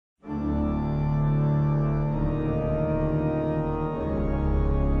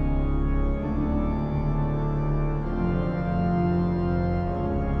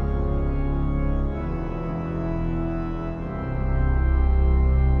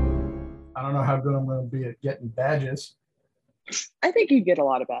don't know how good I'm going to be at getting badges. I think you get a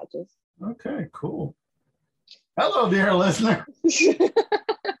lot of badges. Okay, cool. Hello, dear listener.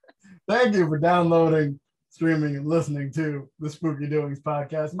 Thank you for downloading, streaming, and listening to the Spooky Doings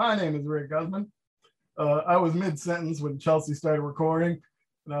podcast. My name is Rick Guzman. I was mid-sentence when Chelsea started recording,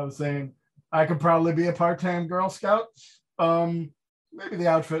 and I was saying I could probably be a part-time Girl Scout. Maybe the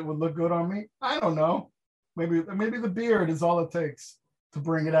outfit would look good on me. I don't know. Maybe the beard is all it takes to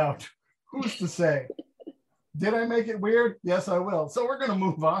bring it out. Who's to say? Did I make it weird? Yes, I will. So we're going to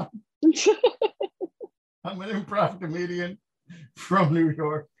move on. I'm an improv comedian from New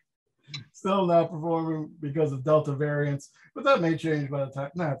York. Still not performing because of Delta variants, but that may change by the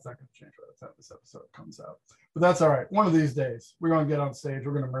time. No, it's not going to change by the time this episode comes out. But that's all right. One of these days, we're going to get on stage.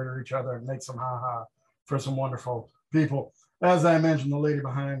 We're going to murder each other and make some ha-ha for some wonderful people. As I mentioned, the lady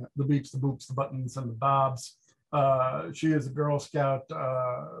behind the beeps, the boops, the buttons, and the bobs. She is a Girl Scout.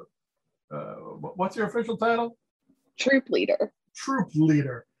 What's your official title? Troop leader. Troop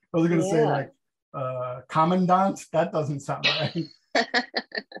leader. I was going to say like commandant. That doesn't sound right.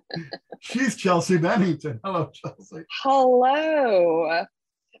 She's Chelsea Bennington. Hello, Chelsea. Hello.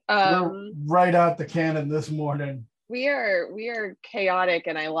 We're right out the cannon this morning. We are chaotic,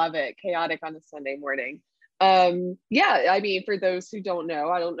 and I love it. Chaotic on a Sunday morning. Yeah, I mean, for those who don't know,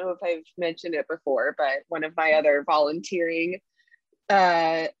 I don't know if I've mentioned it before, but one of my other volunteering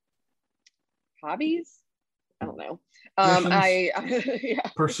hobbies, I don't know.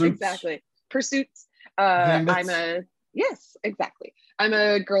 Pursuits. Exactly. Pursuits. Yes, exactly. I'm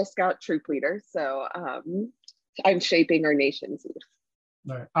a Girl Scout troop leader, so I'm shaping our nation's youth.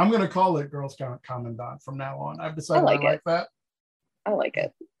 All right. I'm going to call it Girl Scout Commandant from now on. I've decided I like that. I like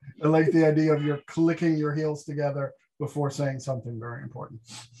it. I like the idea of you're clicking your heels together before saying something very important.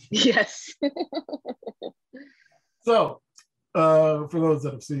 Yes. So, for those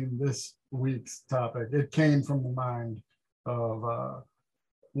that have seen this week's topic, it came from the mind of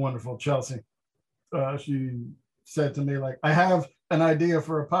wonderful Chelsea. She said to me, like, I have an idea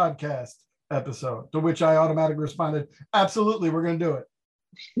for a podcast episode, to which I automatically responded, absolutely, we're going to do it.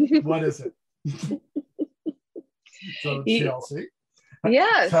 What is it? So, Chelsea,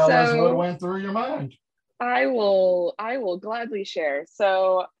 tell us what went through your mind. I will gladly share.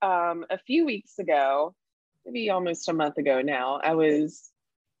 So a few weeks ago, maybe almost a month ago now, I was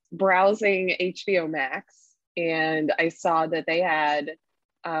browsing HBO Max, and I saw that they had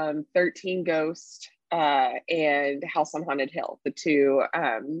 13 Ghosts and House on Haunted Hill, the two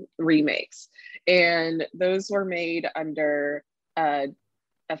remakes. And those were made under a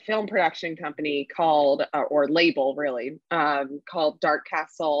film production company called, or label really, called Dark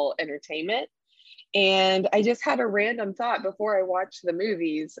Castle Entertainment. And I just had a random thought before I watched the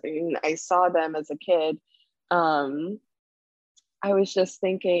movies, and I saw them as a kid. I was just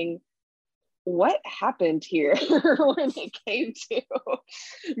thinking, what happened here when it came to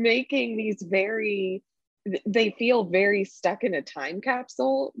making these they feel very stuck in a time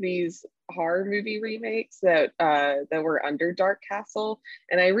capsule, these horror movie remakes that were under Dark Castle.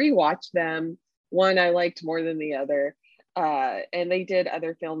 And I rewatched them. One I liked more than the other. And they did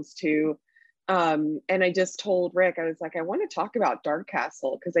other films too. And I just told Rick, I was like, I want to talk about Dark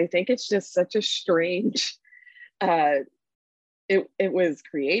Castle because I think it's just such a strange it was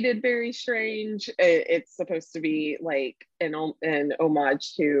created very strange. It's supposed to be like an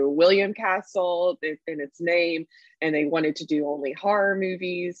homage to William Castle in its name, and they wanted to do only horror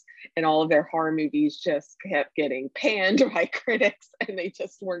movies, and all of their horror movies just kept getting panned by critics, and they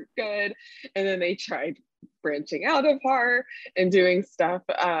just weren't good. And then they tried branching out of horror and doing stuff.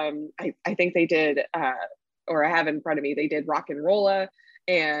 I think they did, or I have in front of me, they did Rock and Rolla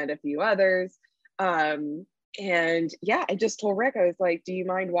and a few others. And yeah, I just told Rick, I was like, do you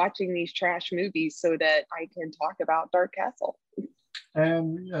mind watching these trash movies so that I can talk about Dark Castle?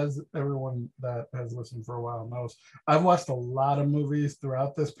 And as everyone that has listened for a while knows, I've watched a lot of movies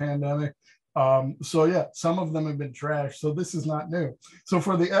throughout this pandemic. So yeah, some of them have been trash. So this is not new. So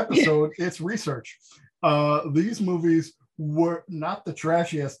for the episode, it's research. These movies were not the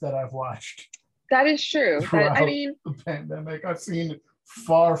trashiest that I've watched. That is true. I mean, the pandemic, I've seen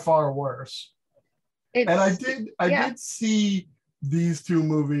far, far worse. And I did see these two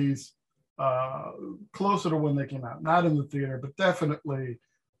movies closer to when they came out, not in the theater, but definitely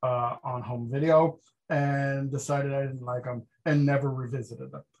on home video, and decided I didn't like them and never revisited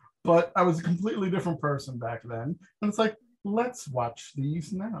them. But I was a completely different person back then. And it's like, let's watch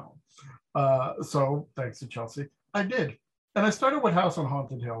these now. So thanks to Chelsea, I did. And I started with House on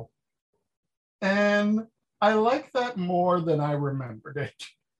Haunted Hill. And I like that more than I remembered it.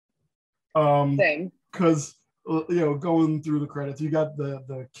 Same. Because going through the credits, you got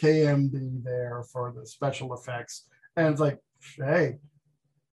the KMB there for the special effects, and it's like, hey,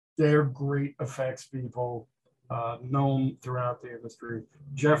 they're great effects people, known throughout the industry.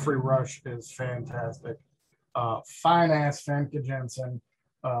 Jeffrey Rush is fantastic. Fine ass Famke Jensen,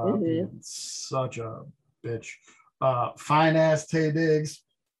 being such a bitch. Fine ass Taye Diggs,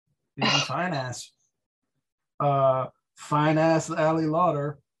 being fine ass. Fine ass Ali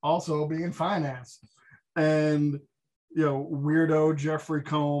Lauder, also being fine ass. And weirdo Jeffrey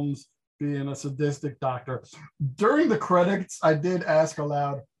Combs being a sadistic doctor. During the credits, I did ask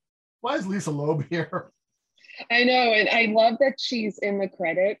aloud, why is Lisa Loeb here? I know, and I love that she's in the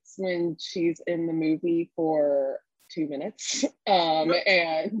credits when she's in the movie for 2 minutes.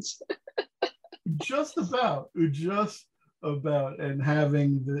 And just about, and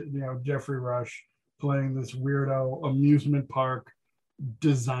having Jeffrey Rush playing this weirdo amusement park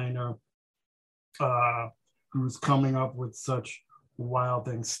designer who's coming up with such wild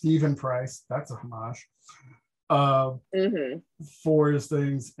things. Stephen Price, that's a homage, for his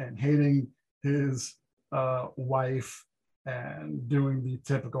things, and hating his wife and doing the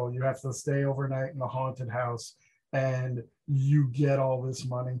typical, you have to stay overnight in the haunted house and you get all this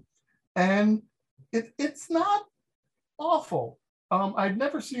money. And it's not awful. I'd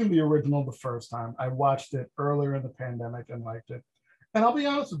never seen the original the first time. I watched it earlier in the pandemic and liked it. And I'll be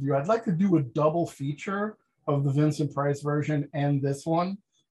honest with you, I'd like to do a double feature of the Vincent Price version and this one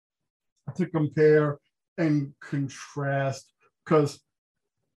to compare and contrast, because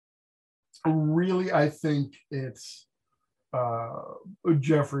really I think it's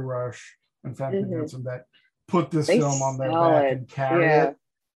Jeffrey Rush and Famke Jensen that put this film on their back and carry it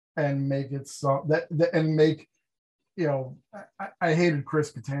and make it so that and make, I hated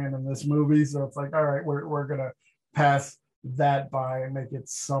Chris Kattan in this movie, so it's like, all right, we're gonna pass that by and make it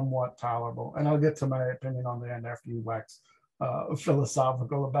somewhat tolerable. And I'll get to my opinion on the end after you wax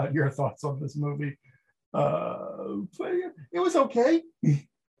philosophical about your thoughts on this movie. But it was okay.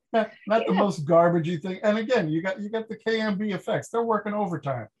 Not the most garbagey thing. And again, you got the KMB effects. They're working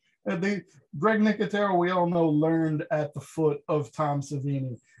overtime. Greg Nicotero, we all know, learned at the foot of Tom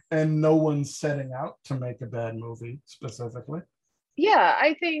Savini, and no one's setting out to make a bad movie specifically. Yeah,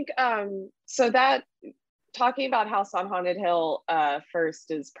 I think so. That talking about House on Haunted Hill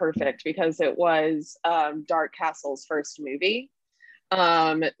first is perfect because it was Dark Castle's first movie.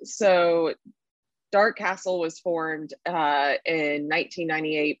 So Dark Castle was formed in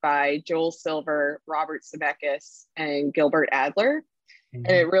 1998 by Joel Silver, Robert Zemeckis, and Gilbert Adler. And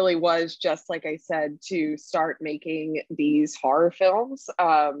it really was, just like I said, to start making these horror films.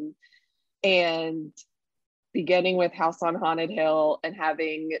 And beginning with House on Haunted Hill and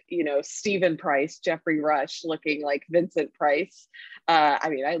having, Stephen Price, Jeffrey Rush looking like Vincent Price.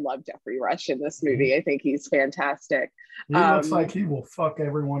 I love Jeffrey Rush in this movie. I think he's fantastic. He looks like he will fuck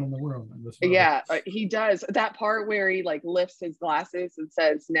everyone in the room in this movie. Yeah, he does. That part where he lifts his glasses and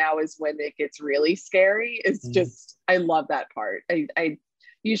says, "Now is when it gets really scary," is just, I love that part. I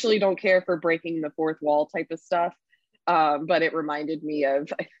usually don't care for breaking the fourth wall type of stuff. But it reminded me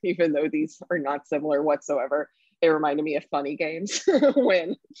of, even though these are not similar whatsoever, it reminded me of Funny Games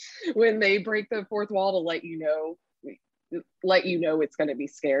when they break the fourth wall to let you know it's going to be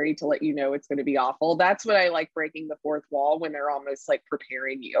scary, to let you know it's going to be awful. That's what I like, breaking the fourth wall, when they're almost like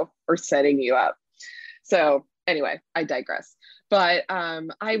preparing you or setting you up. So anyway, I digress. But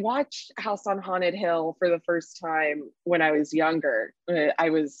I watched House on Haunted Hill for the first time when I was younger. I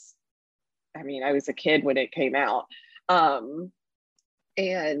was a kid when it came out.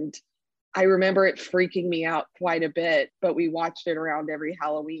 And I remember it freaking me out quite a bit, but we watched it around every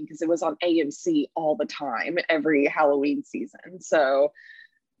Halloween because it was on AMC all the time, every Halloween season. So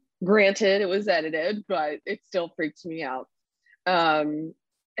granted, it was edited, but it still freaked me out. And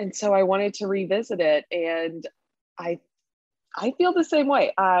so I wanted to revisit it, and I feel the same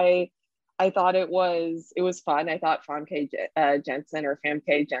way. I thought it was fun. I thought Famke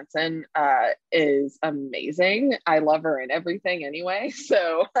Jensen is amazing. I love her in everything anyway.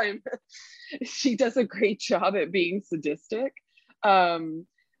 So she does a great job at being sadistic.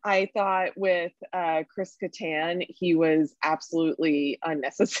 I thought with Chris Kattan, he was absolutely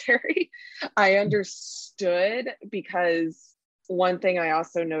unnecessary. I understood, because one thing I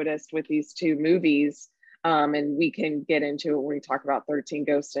also noticed with these two movies, and we can get into it when we talk about 13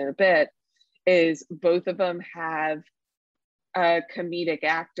 Ghosts in a bit, is both of them have a comedic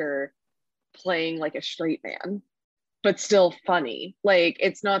actor playing like a straight man, but still funny. Like,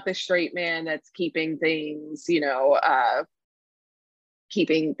 it's not the straight man that's keeping things,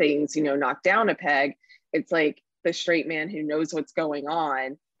 knocked down a peg. It's like the straight man who knows what's going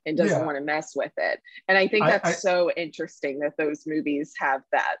on and doesn't want to mess with it. And I think that's so interesting that those movies have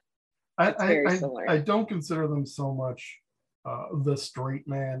that. It's very similar. I don't consider them so much the straight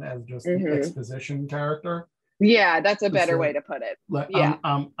man as just the exposition character. Yeah, that's a better way to put it. Yeah,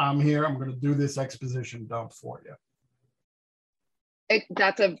 I'm here. I'm going to do this exposition dump for you.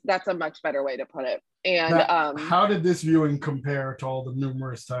 That's a much better way to put it. And now, how did this viewing compare to all the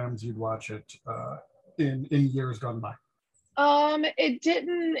numerous times you'd watch it in years gone by?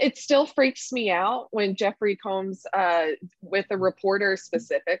 It still freaks me out when Jeffrey Combs, with a reporter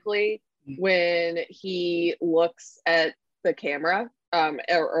specifically, when he looks at the camera,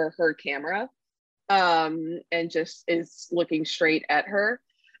 or her camera, and just is looking straight at her.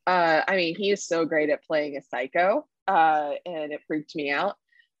 I mean, he is so great at playing a psycho, and it freaked me out.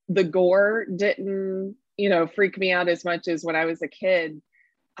 The gore didn't, freak me out as much as when I was a kid.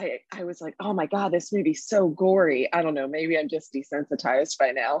 I was like, oh my God, this movie's so gory. I don't know, maybe I'm just desensitized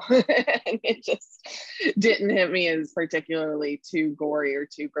by now. And it just didn't hit me as particularly too gory or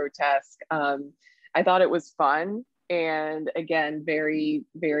too grotesque. I thought it was fun. And again, very,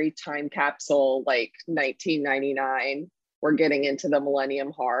 very time capsule, like 1999. We're getting into the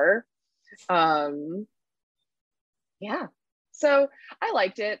millennium horror. Yeah. So I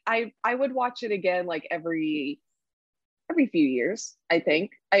liked it. I would watch it again like every few years. I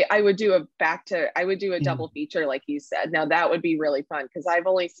think I would do a double feature like you said. Now that would be really fun because I've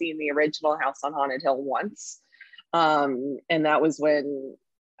only seen the original House on Haunted Hill once, and that was when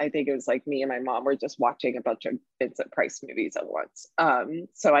I think it was like me and my mom were just watching a bunch of Vincent Price movies at once.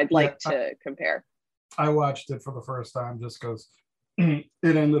 So I'd like to compare. I watched it for the first time just because it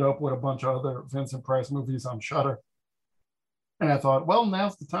ended up with a bunch of other Vincent Price movies on Shudder, and I thought, well,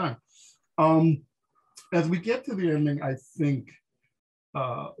 now's the time. As we get to the ending, I think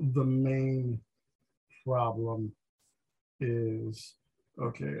the main problem is,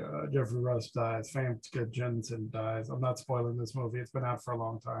 Jeffrey Rush dies, Famke Janssen dies. I'm not spoiling this movie. It's been out for a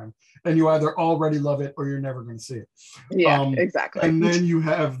long time. And you either already love it or you're never going to see it. Yeah, exactly. And then you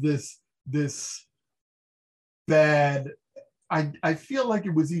have this bad, I feel like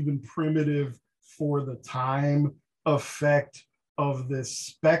it was even primitive for the time effect of this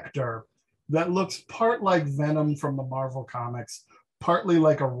specter that looks part like Venom from the Marvel comics, partly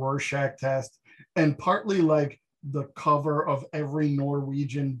like a Rorschach test, and partly like the cover of every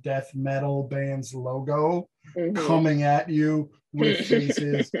Norwegian death metal band's logo coming at you with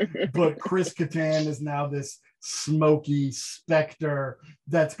faces. But Chris Kattan is now this smoky specter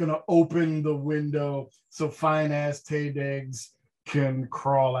that's going to open the window so fine-ass Taye Diggs can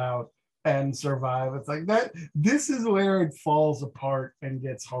crawl out and survive. It's like that. This is where it falls apart and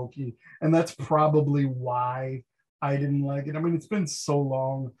gets hokey. And that's probably why I didn't like it. I mean, it's been so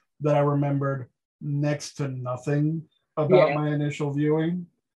long that I remembered next to nothing about my initial viewing.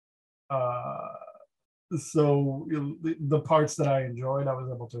 So the parts that I enjoyed, I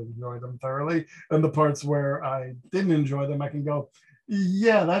was able to enjoy them thoroughly. And the parts where I didn't enjoy them, I can go,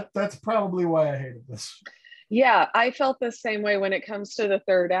 yeah, that's probably why I hated this. Yeah, I felt the same way when it comes to the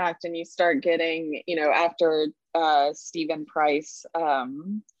third act and you start getting, after Stephen Price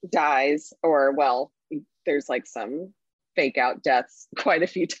dies, or well, there's like some fake out deaths quite a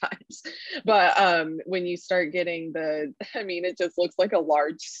few times. But when you start getting it just looks like a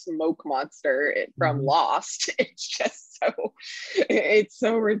large smoke monster from Lost. It's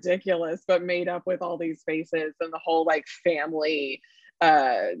so ridiculous, but made up with all these faces and the whole like family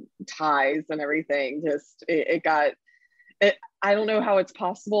ties and everything. Just it got it. I don't know how it's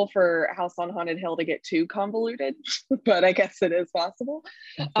possible for House on Haunted Hill to get too convoluted, but I guess it is possible.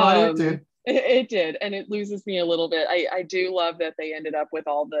 But it did. It did, and it loses me a little bit. I do love that they ended up with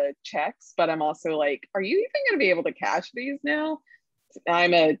all the checks, but I'm also like, are you even going to be able to cash these now?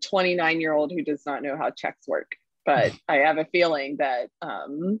 I'm a 29-year-old who does not know how checks work, but I have a feeling that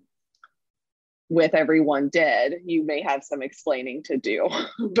with everyone dead, you may have some explaining to do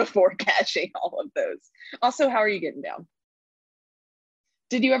before cashing all of those. Also, how are you getting down?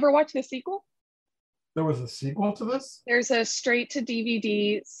 Did you ever watch the sequel? There was a sequel to this? There's a straight to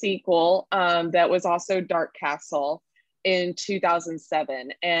DVD sequel that was also Dark Castle in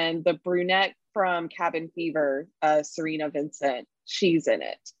 2007. And the brunette from Cabin Fever, Serena Vincent, she's in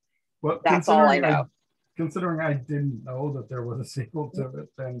it. Well, that's all I know. Considering I didn't know that there was a sequel to it,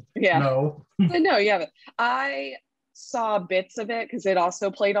 then no. No, yeah. I saw bits of it because it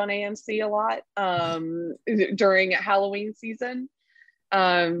also played on AMC a lot during Halloween season.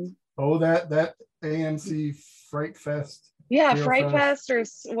 That AMC Fright Fest. Yeah, Fright Fest or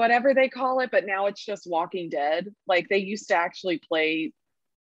whatever they call it, but now it's just Walking Dead. Like they used to actually play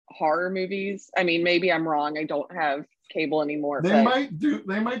horror movies. I mean, maybe I'm wrong. I don't have cable anymore. They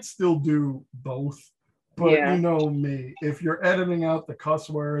might still do both, but Yeah. you know me, if you're editing out the cuss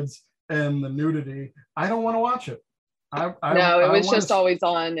words and the nudity, I don't want to watch it. No, it was just always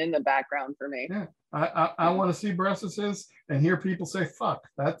on in the background for me. Yeah, I want to see breasts and hear people say "fuck."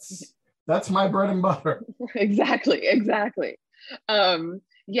 That's my bread and butter. Exactly.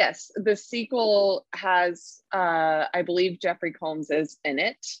 Yes, the sequel has, I believe Jeffrey Combs is in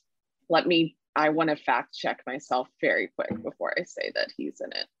it. I want to fact check myself very quick before I say that he's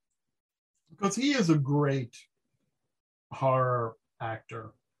in it. Because he is a great horror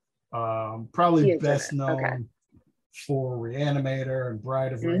actor. Probably best known for Reanimator and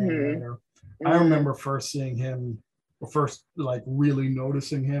Bride of Reanimator. I remember first seeing him, first like really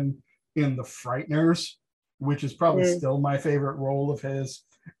noticing him in The Frighteners, which is probably still my favorite role of his.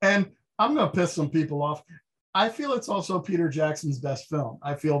 And I'm going to piss some people off. I feel it's also Peter Jackson's best film.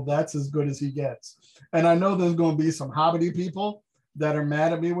 I feel that's as good as he gets. And I know there's going to be some hobbity people that are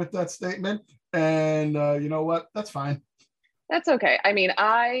mad at me with that statement. And you know what? That's fine. That's okay. I mean,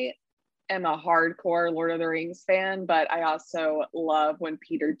 I am a hardcore Lord of the Rings fan, but I also love when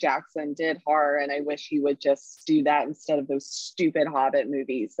Peter Jackson did horror, and I wish he would just do that instead of those stupid Hobbit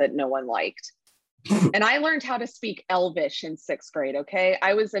movies that no one liked. And I learned how to speak Elvish in 6th grade, okay?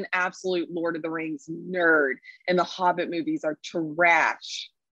 I was an absolute Lord of the Rings nerd, and the Hobbit movies are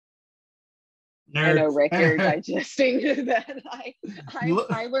trash. Nerd. I know, Rick, you're digesting that.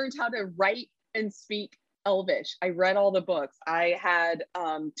 I learned how to write and speak Elvish. I read all the books. I had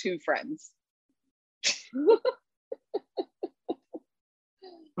 2 friends.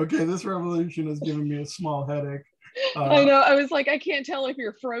 Okay, this revolution has given me a small headache. I know. I was like, I can't tell if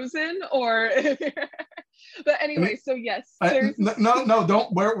you're frozen or if you're... But anyway, so yes. No,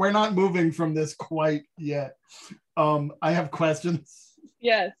 don't. We're not moving from this quite yet. I have questions.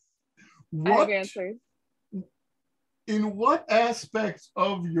 Yes. I have answers. In what aspects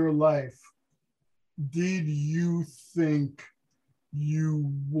of your life did you think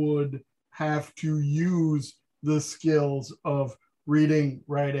you would have to use the skills of reading,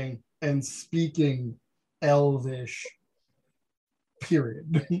 writing, and speaking Elvish,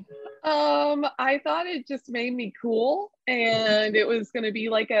 period? I thought it just made me cool, and it was going to be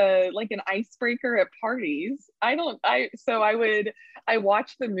like an icebreaker at parties. I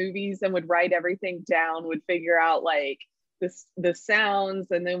watched the movies and would write everything down, would figure out like the sounds,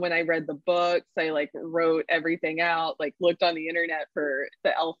 and then when I read the books, I like wrote everything out, like looked on the internet for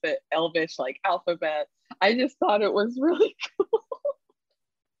the Elvish like alphabet. I just thought it was really cool.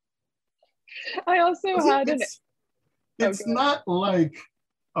 I also it's not like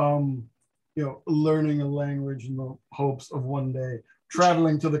learning a language in the hopes of one day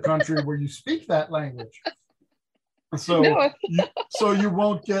traveling to the country where you speak that language. So you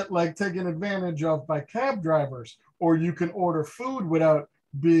won't get like taken advantage of by cab drivers, or you can order food without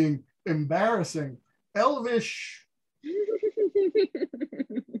being embarrassing. Elvish,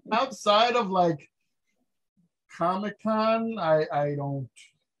 outside of like Comic-Con, I don't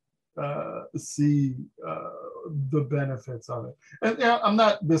see the benefits of it. And I'm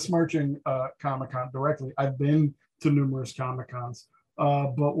not besmirching Comic-Con directly. I've been to numerous Comic-Cons.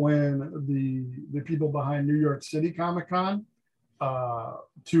 But when the people behind New York City Comic-Con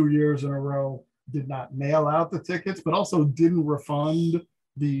 2 years in a row did not mail out the tickets, but also didn't refund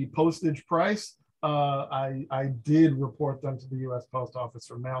the postage price, I did report them to the U.S. Post Office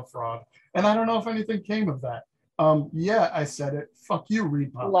for mail fraud. And I don't know if anything came of that. I said it. Fuck you,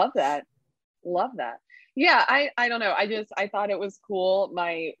 ReedPop. Love that. Yeah, I don't know. I thought it was cool.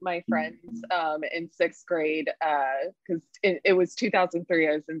 My friends in 6th grade, because it was 2003,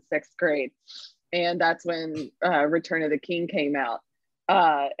 I was in 6th grade, and that's when Return of the King came out,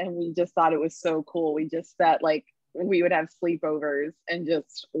 and we just thought it was so cool. We just sat like we would have sleepovers and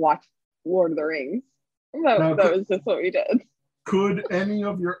just watch Lord of the Rings. That was just what we did. Could any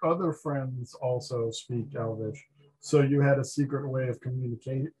of your other friends also speak Elvish? So you had a secret way of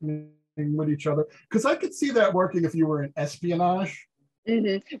communicating with each other? Because I could see that working if you were in espionage.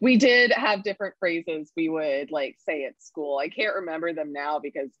 Mm-hmm. We did have different phrases we would like say at school. I can't remember them now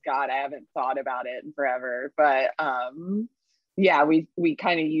because God, I haven't thought about it in forever. But yeah, we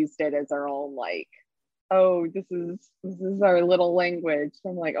kind of used it as our own like, oh, this is our little language.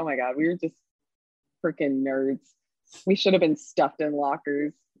 I'm like, oh my God, we were just freaking nerds. We should have been stuffed in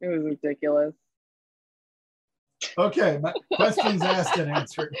lockers. It was ridiculous. Okay, my questions asked and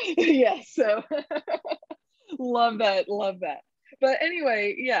answered. Yeah, so love that. But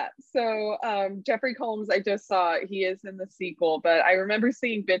anyway, yeah, so Jeffrey Combs, I just saw he is in the sequel, but I remember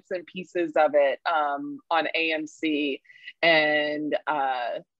seeing bits and pieces of it on AMC, and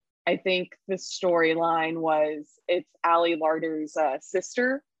I think the storyline was it's Ali Larter's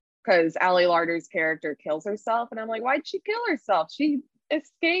sister, because Ali Larter's character kills herself. And I'm like, why'd she kill herself? She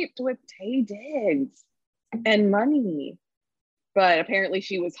escaped with Taye Diggs and money. But apparently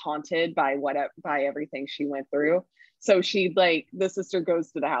she was haunted by everything she went through. So she, like, the sister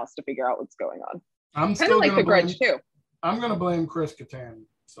goes to the house to figure out what's going on. I'm kind of like The Grudge too. I'm gonna blame Chris Kattan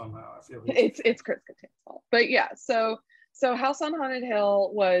somehow. I feel it's Chris Kattan's fault. But yeah, so House on Haunted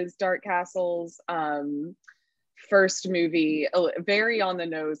Hill was Dark Castle's first movie, very on the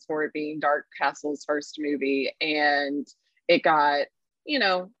nose for it being Dark Castle's first movie, and it got, you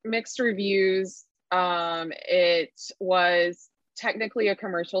know, mixed reviews. It was technically a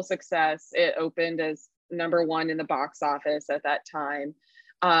commercial success. It opened as #1 in the box office at that time.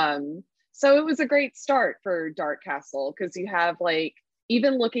 So it was a great start for Dark Castle, because you have, like,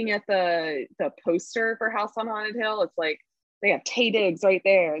 even looking at the poster for House on Haunted Hill, it's like they have Taye Diggs right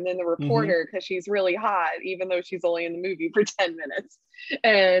there, and then the reporter, because she's really hot, even though she's only in the movie for 10 minutes,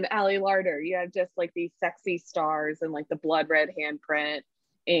 and Ali Larter. You have just like these sexy stars and like the blood red handprint,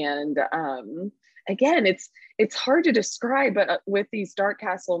 and again, it's hard to describe, but with these Dark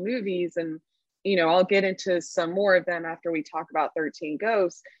Castle movies, and you know, I'll get into some more of them after we talk about 13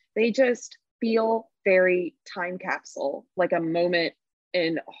 Ghosts, they just feel very time capsule, like a moment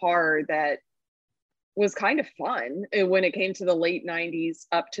in horror that was kind of fun when it came to the late 90s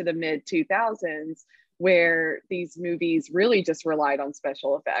up to the mid 2000s, where these movies really just relied on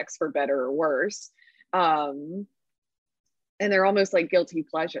special effects for better or worse. And they're almost like guilty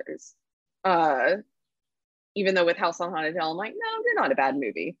pleasures. Even though with House on Haunted Hill, I'm like, no, they're not a bad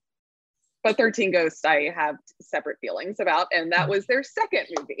movie. But 13 Ghosts, I have separate feelings about, and that was their second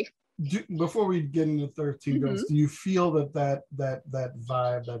movie. Before we get into 13 Ghosts, do you feel that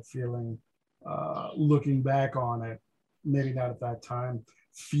vibe, that feeling, looking back on it, maybe not at that time,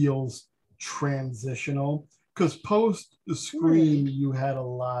 feels transitional? Because post Scream, you had a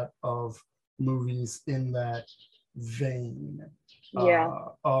lot of movies in that vein,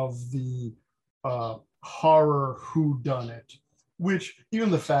 of the horror whodunit, which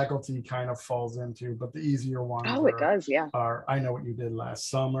even The Faculty kind of falls into, but the easier ones are I Know What You Did Last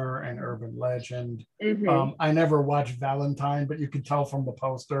Summer and Urban Legend. I never watched Valentine, but you could tell from the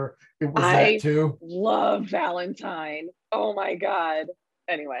poster it was that too. I love Valentine. Oh my God.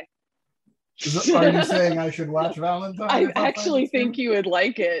 Anyway. Are you saying I should watch Valentine? I actually think you would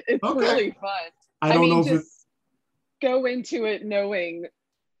like it. It's really fun. I don't know if go into it knowing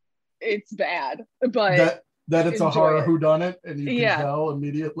it's bad, but that it's a horror whodunit, and you can tell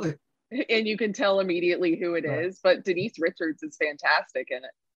immediately. And you can tell immediately who it is. But Denise Richards is fantastic in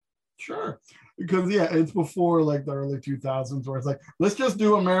it. Sure. Because it's before like the early 2000s, where it's like, let's just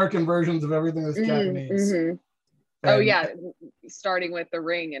do American versions of everything that's Japanese. And, starting with The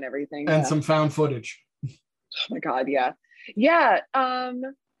Ring and everything. And some found footage. Oh my God, yeah.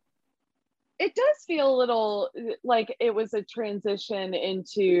 It does feel a little like it was a transition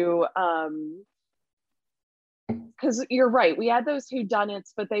into because you're right, we had those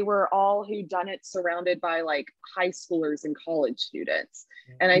whodunits, but they were all whodunits surrounded by like high schoolers and college students.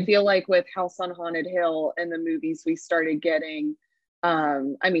 And I feel like with House on Haunted Hill and the movies we started getting,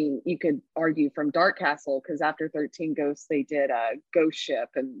 I mean, you could argue from Dark Castle, because after 13 Ghosts, they did a Ghost Ship,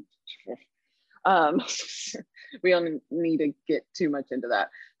 and we don't need to get too much into that.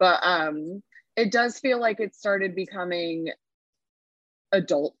 But it does feel like it started becoming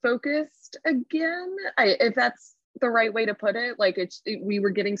adult focused again, if that's the right way to put it. Like we were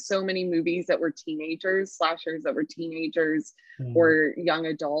getting so many movies that were slashers that were teenagers or young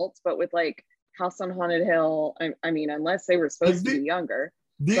adults, but with like House on Haunted Hill, I mean, unless they were supposed to be younger.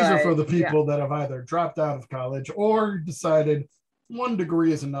 These are for the people that have either dropped out of college or decided 1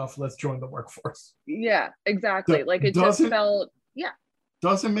 degree is enough, let's join the workforce. Yeah, exactly. Like it just felt,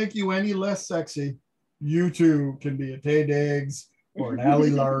 doesn't make you any less sexy. You too can be a Taye Diggs or an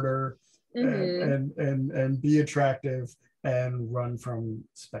Ali Larter and be attractive and run from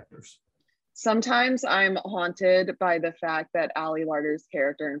specters. Sometimes I'm haunted by the fact that Ali Larter's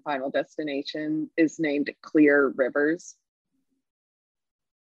character in Final Destination is named Clear Rivers.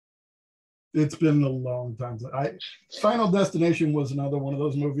 It's been a long time. Final Destination was another one of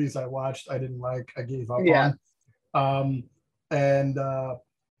those movies I watched, I didn't like, I gave up on. And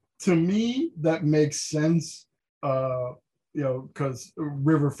to me, that makes sense. Because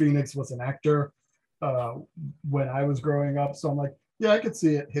River Phoenix was an actor when I was growing up. So I'm like, I could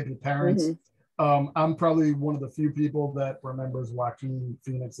see it, hippie parents. I'm probably one of the few people that remembers Joaquin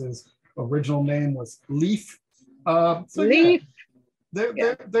Phoenix's original name was Leaf. Leaf. They're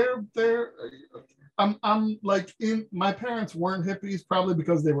I'm like, in my parents weren't hippies probably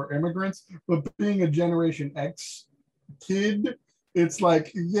because they were immigrants, but being a Generation X kid, it's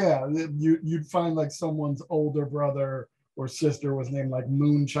like, yeah, you'd find like someone's older brother or sister was named like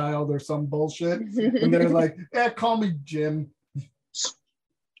Moonchild or some bullshit, and they're like, call me Jim.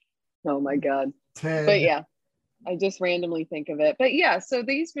 Oh my God. Ted. But yeah, I just randomly think of it. But yeah, so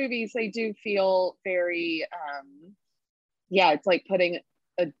these movies, they do feel very, yeah, it's like putting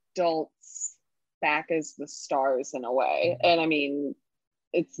adults back as the stars in a way. And I mean,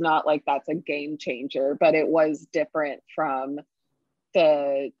 it's not like that's a game changer, but it was different from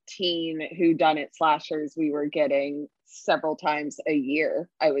the teen whodunit slashers we were getting several times a year,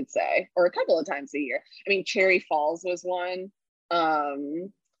 I would say, or a couple of times a year. I mean, Cherry Falls was one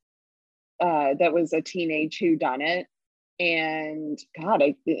that was a teenage whodunit, and God,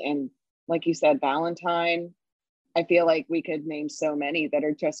 and like you said, Valentine. I feel like we could name so many that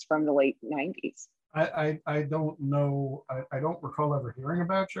are just from the late 90s. I don't know. I don't recall ever hearing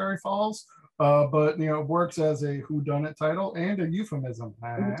about Cherry Falls, but it works as a whodunit title and a euphemism.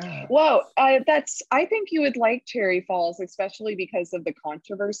 Well, I think you would like Cherry Falls, especially because of the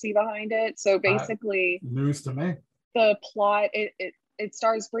controversy behind it. So basically, news to me. The plot it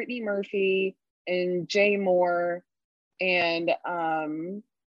stars Brittany Murphy and Jay Moore, and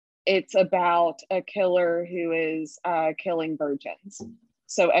it's about a killer who is killing virgins.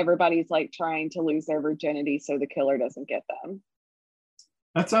 So everybody's like trying to lose their virginity so the killer doesn't get them.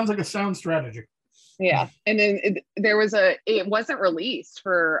 That sounds like a sound strategy. Yeah. And then it wasn't released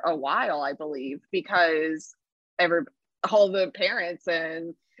for a while, I believe, because all the parents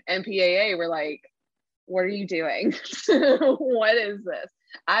and MPAA were like, what are you doing? What is this?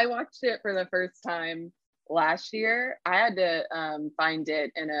 I watched it for the first time last year. I had to find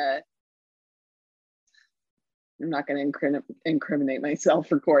it in I'm not going to incriminate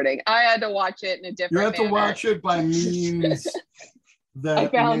myself recording. I had to watch it in a different You have to watch it by means that I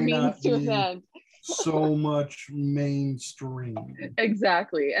found means to an end. So much mainstream.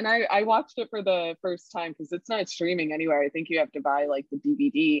 Exactly. And I watched it for the first time because it's not streaming anywhere. I think you have to buy like the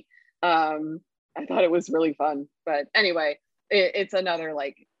DVD. I thought it was really fun. But anyway, it's another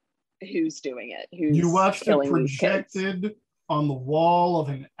like, who's doing it? You watched it projected on the wall of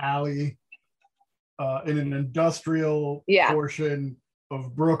an alley in an industrial portion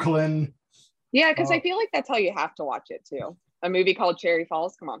of Brooklyn. Yeah, because I feel like that's how you have to watch it too. A movie called Cherry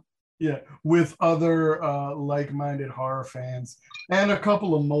Falls. Come on. Yeah, with other like-minded horror fans and a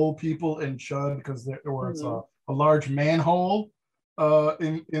couple of mole people in Chud because there was a large manhole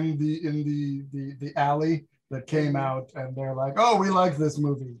in the alley that came out, and they're like, "Oh, we like this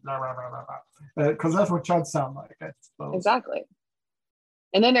movie," because that's what Chud sound like. I suppose. Exactly.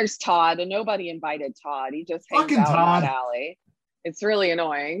 And then there's Todd, and nobody invited Todd. He just hangs out in that alley. It's really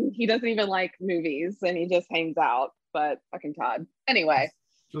annoying. He doesn't even like movies, and he just hangs out. But fucking Todd. Anyway.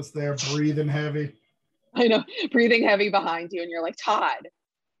 Just there breathing heavy. I know, breathing heavy behind you, and you're like, Todd,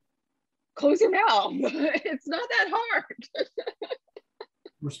 close your mouth. It's not that hard.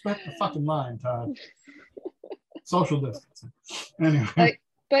 Respect the fucking line, Todd. Social distancing. Anyway.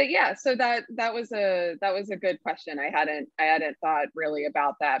 But yeah, so that was a good question. I hadn't thought really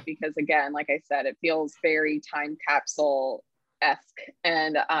about that because again, like I said, it feels very time capsule-esque.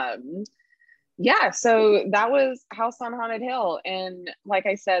 And yeah, so that was House on Haunted Hill. And like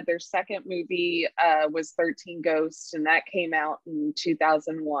I said, their second movie was 13 Ghosts, and that came out in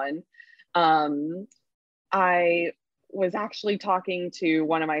 2001. I was actually talking to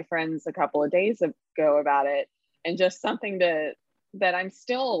one of my friends a couple of days ago about it, and just something that I'm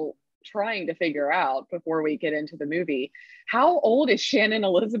still trying to figure out before we get into the movie. How old is Shannon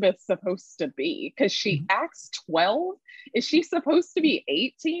Elizabeth supposed to be? Because she acts 12. Is she supposed to be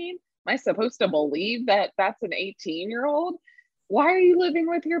 18? Am I supposed to believe that that's an 18-year-old? Why are you living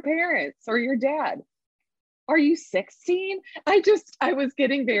with your parents or your dad? Are you 16? I was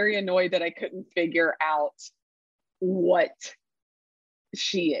getting very annoyed that I couldn't figure out what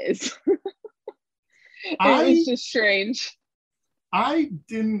she is. It was just strange. I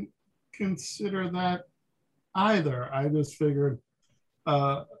didn't consider that either. I just figured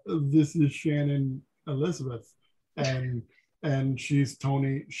this is Shannon Elizabeth and she's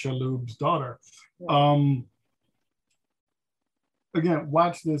Tony Shalhoub's daughter. Again,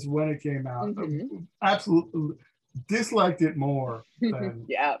 watch this when it came out. Absolutely disliked it more than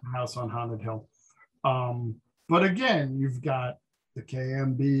House on Haunted Hill. But again, you've got the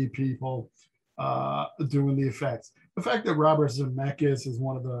KMB people doing the effects. The fact that Robert Zemeckis is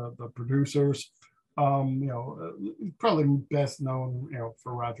one of the producers, probably best known,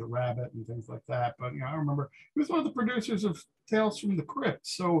 for Roger Rabbit and things like that. But I remember he was one of the producers of Tales from the Crypt,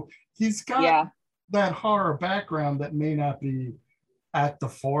 so he's got that horror background that may not be at the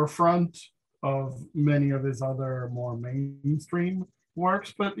forefront of many of his other more mainstream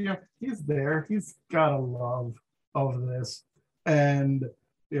works, but he's there. He's got a love of this, and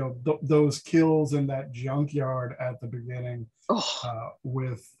those kills in that junkyard at the beginning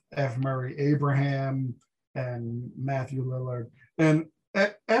with F. Murray Abraham and Matthew Lillard, and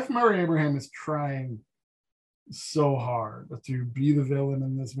F. Murray Abraham is trying so hard to be the villain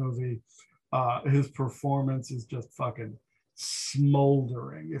in this movie. His performance is just fucking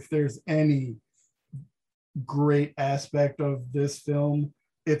smoldering. If there's any great aspect of this film,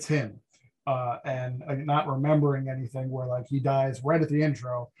 it's him. And not remembering anything, where like he dies right at the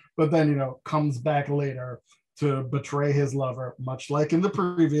intro, but then comes back later to betray his lover, much like in the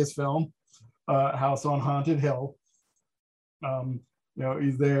previous film, House on Haunted Hill.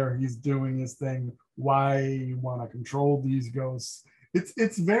 He's there, he's doing his thing. Why you want to control these ghosts?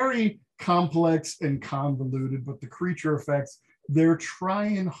 It's very complex and convoluted, but the creature effects, they're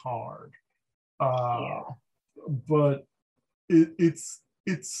trying hard. But it's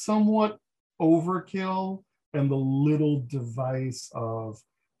somewhat overkill, and the little device of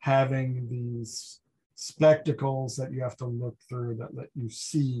having these spectacles that you have to look through that let you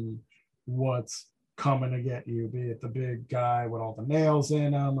see what's coming to get you, be it the big guy with all the nails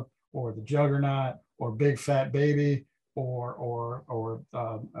in him, or the juggernaut, or big fat baby, or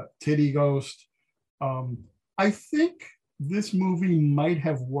a titty ghost. I think this movie might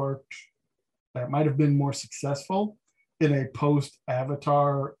have worked, that might have been more successful in a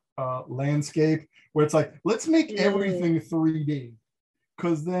post-Avatar landscape, where it's like, let's make everything 3D,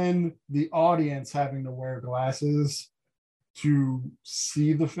 because then the audience having to wear glasses to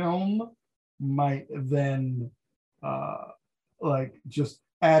see the film might then like just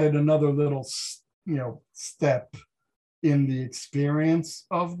added another little step in the experience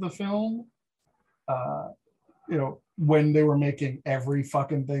of the film. When they were making every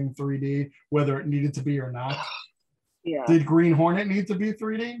fucking thing 3D, whether it needed to be or not. Yeah. Did Green Hornet need to be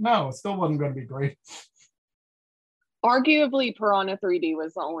 3D? No, it still wasn't going to be great. Arguably, Piranha 3D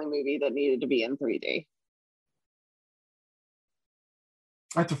was the only movie that needed to be in 3D.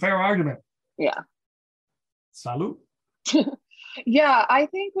 That's a fair argument. Yeah. Salute. Yeah, I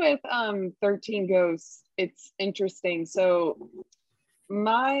think with 13 Ghosts, it's interesting. So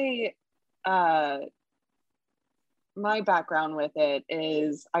my background with it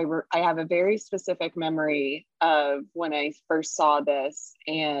is I have a very specific memory of when I first saw this,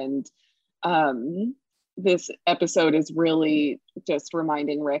 and this episode is really just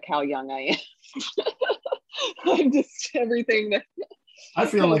reminding Rick how young I am. I'm just everything that I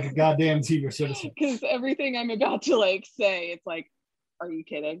feel like a goddamn senior citizen, because everything I'm about to say, it's like, are you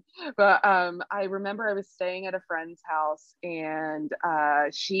kidding? But I remember I was staying at a friend's house, and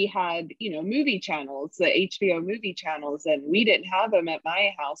she had movie channels, the HBO movie channels, and we didn't have them at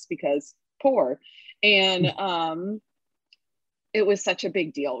my house because poor. And it was such a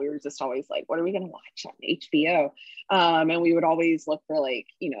big deal. We were just always like, what are we going to watch on HBO? And we would always look for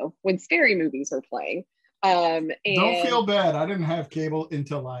when scary movies were playing. And don't feel bad. I didn't have cable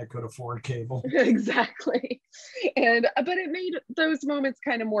until I could afford cable. Exactly. But it made those moments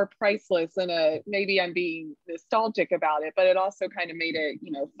kind of more priceless, and maybe I'm being nostalgic about it, but it also kind of made it,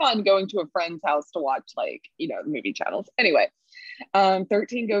 fun going to a friend's house to watch the movie channels. Anyway,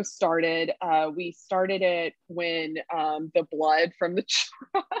 13 Ghosts started. We started it when the blood from the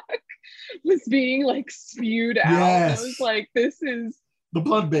truck was being spewed out. Yes. I was like, this is the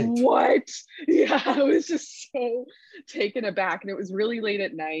blood bait. What? Yeah, I was just so taken aback, and it was really late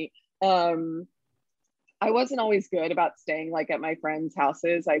at night. I wasn't always good about staying at my friends'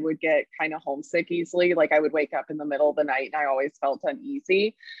 houses. I would get kind of homesick easily. I would wake up in the middle of the night, and I always felt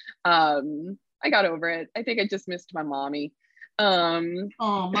uneasy. I got over it. I think I just missed my mommy. Oh,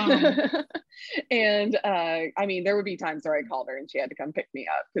 Mom. And there would be times where I called her and she had to come pick me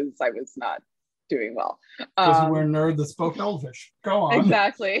up because I was not doing well. Because you were a nerd that spoke Elvish. Go on.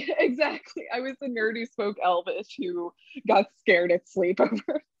 Exactly. I was the nerd who spoke Elvish who got scared at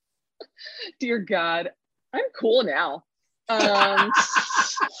sleepover. Dear God, I'm cool now.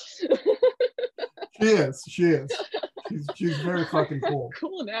 She is. She's very fucking cool.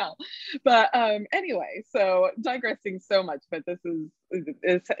 Cool now. But anyway, so digressing so much, but this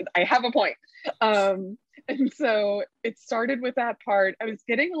is I have a point. And so it started with that part. I was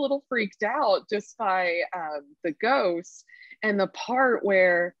getting a little freaked out just by the ghosts, and the part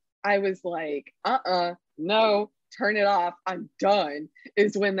where I was like, no, turn it off, I'm done,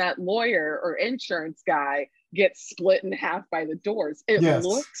 is when that lawyer or insurance guy gets split in half by the doors. It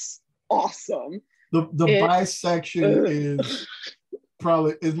looks awesome. The bisection is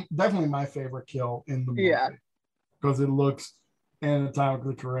probably is definitely my favorite kill in the movie because it looks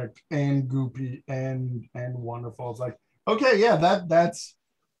anatomically correct and goopy and wonderful. It's like, okay, yeah, that's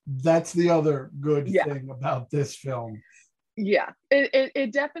the other good thing about this film. Yeah,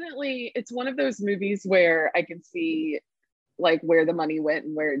 it definitely, it's one of those movies where I can see like where the money went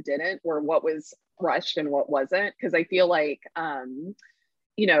and where it didn't, or what was rushed and what wasn't, because I feel like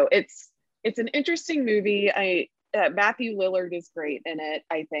you know, it's an interesting movie. Matthew Lillard is great in it,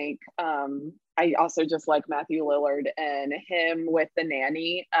 I think. I also just like Matthew Lillard, and him with the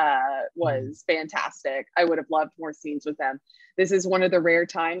nanny was fantastic. I would have loved more scenes with them. This is one of the rare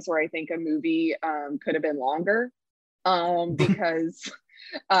times where I think a movie could have been longer, because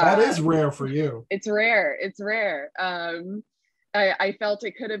that is rare for you. It's rare. It's rare. I felt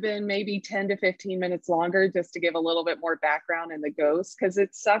it could have been maybe 10 to 15 minutes longer, just to give a little bit more background in the ghosts, because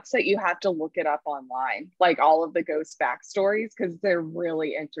it sucks that you have to look it up online, like all of the ghost backstories, because they're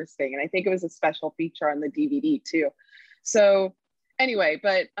really interesting. And I think it was a special feature on the DVD too. So anyway,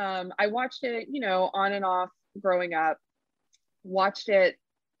 but I watched it, you know, on and off growing up, watched it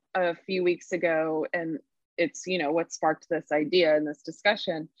a few weeks ago, and it's, you know, what sparked this idea and this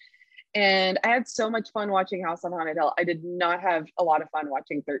discussion. And I had so much fun watching House on Haunted Hill. I did not have a lot of fun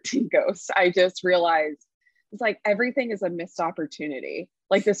watching 13 Ghosts. I just realized it's like everything is a missed opportunity.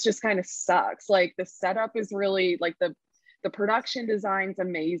 Like, this just kind of sucks. Like, the setup is really like the production design's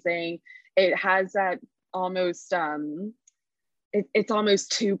amazing. It has that almost it's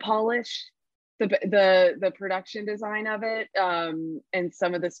almost too polished. The production design of it, and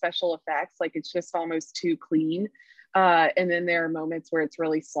some of the special effects, like it's just almost too clean. And then there are moments where it's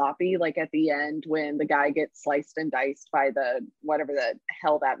really sloppy, like at the end when the guy gets sliced and diced by the whatever the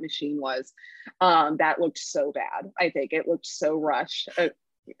hell that machine was. That looked so bad. I think it looked so rushed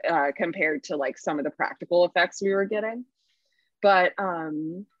compared to like some of the practical effects we were getting. But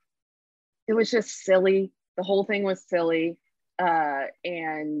it was just silly. The whole thing was silly,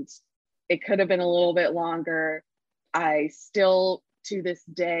 and it could have been a little bit longer. I still, to this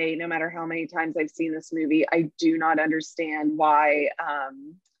day, no matter how many times I've seen this movie, I do not understand why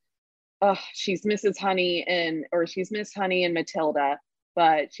she's Mrs. Honey or she's Miss Honey in Matilda,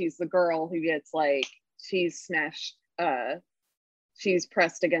 but she's the girl who gets like, she's smashed, she's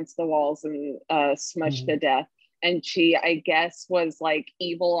pressed against the walls and smushed to death. And she, I guess, was like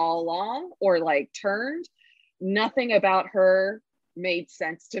evil all along, or like turned. Nothing about her made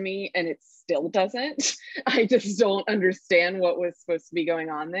sense to me, and it still doesn't. I just don't understand what was supposed to be going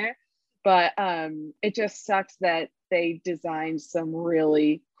on there. But it just sucks that they designed some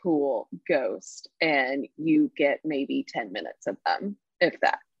really cool ghosts and you get maybe 10 minutes of them, if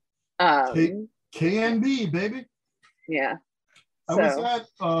that. KNB, baby. Yeah. I was at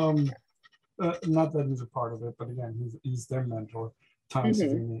not that he's a part of it, but again, he's their mentor, Tom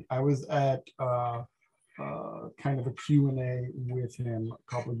Savini. I was at kind of a Q&A with him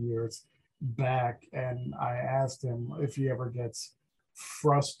a couple of years back, and I asked him if he ever gets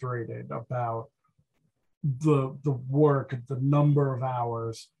frustrated about the work, the number of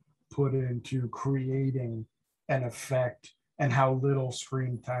hours put into creating an effect and how little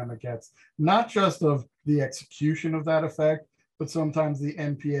screen time it gets, not just of the execution of that effect, but sometimes the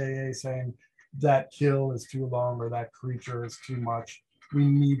MPAA saying that kill is too long or that creature is too much, we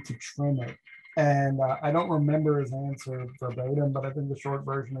need to trim it. And I don't remember his answer verbatim, but I think the short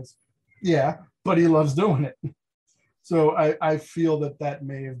version is, yeah, but he loves doing it. So I feel that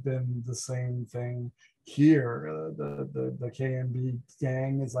may have been the same thing here. The KNB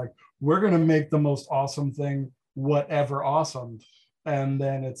gang is like, we're going to make the most awesome thing, whatever awesome. And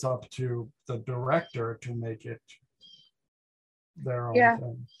then it's up to the director to make it their own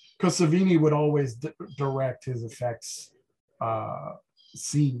thing. Because Savini would always direct his effects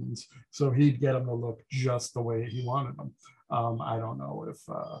scenes, so he'd get them to look just the way he wanted them. I don't know if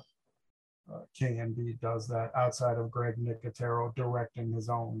KNB does that outside of Greg Nicotero directing his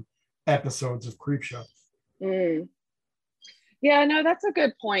own episodes of Creepshow. Yeah, no, that's a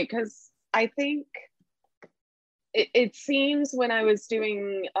good point, because I think it seems when I was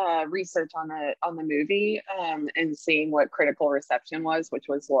doing research on the movie and seeing what critical reception was, which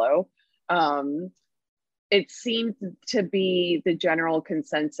was low, it seemed to be the general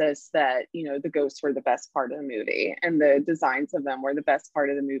consensus that, you know, the ghosts were the best part of the movie and the designs of them were the best part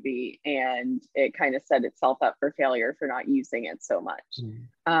of the movie, and it kind of set itself up for failure for not using it so much.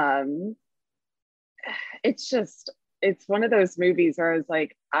 It's one of those movies where I was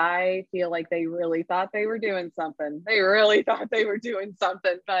like, I feel like they really thought they were doing something. But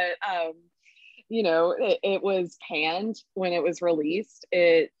you know, it was panned when it was released.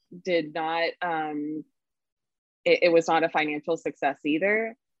 It did not it was not a financial success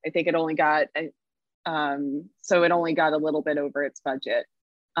either. I think it only got so it only got a little bit over its budget.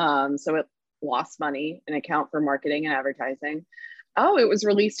 So it lost money and account for marketing and advertising. Oh, it was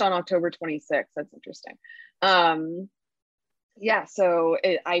released on October 26th. That's interesting. Yeah, so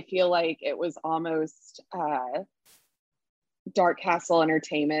I feel like it was almost Dark Castle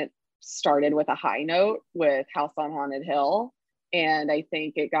Entertainment started with a high note with House on Haunted Hill. And I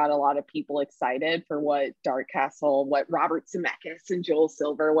think it got a lot of people excited for what Dark Castle, what Robert Zemeckis and Joel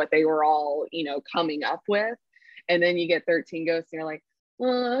Silver, what they were all, coming up with. And then you get 13 Ghosts and you're like,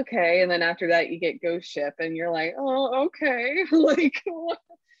 oh, okay. And then after that, you get Ghost Ship and you're like, oh, okay. Like,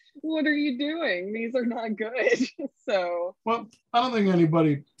 what are you doing? These are not good. So. Well, I don't think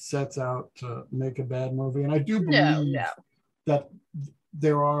anybody sets out to make a bad movie. And I do believe that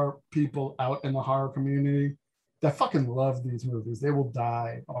there are people out in the horror community that fucking love these movies. They will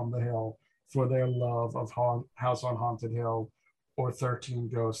die on the hill for their love of House on Haunted Hill or 13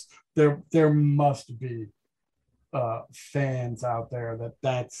 Ghosts. There must be fans out there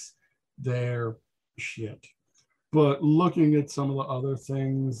that's their shit. But looking at some of the other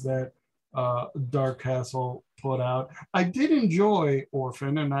things that Dark Castle put out, I did enjoy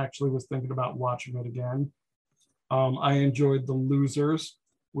Orphan and actually was thinking about watching it again. I enjoyed The Losers,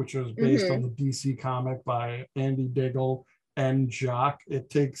 which was based on the DC comic by Andy Diggle and Jock. It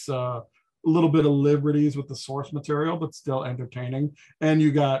takes a little bit of liberties with the source material, but still entertaining. And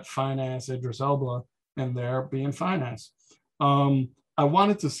you got fine ass Idris Elba in there being fine ass. I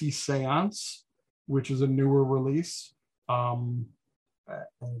wanted to see Seance, which is a newer release, but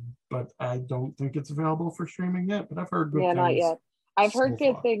I don't think it's available for streaming yet. But I've heard good things. Not yet. I've heard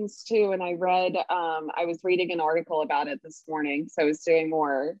good things too, and I read. I was reading an article about it this morning, so I was doing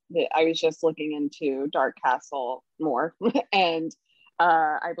more. I was just looking into Dark Castle more, and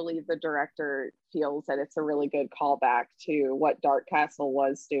I believe the director feels that it's a really good callback to what Dark Castle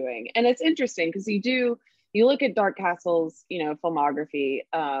was doing, and it's interesting because you look at Dark Castle's filmography,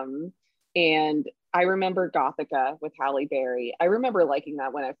 and I remember Gothica with Halle Berry. I remember liking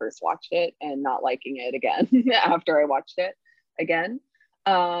that when I first watched it, and not liking it again after I watched it again.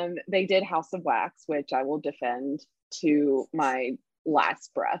 They did House of Wax, which I will defend to my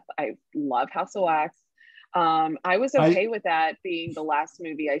last breath. I love House of Wax. I was okay with that being the last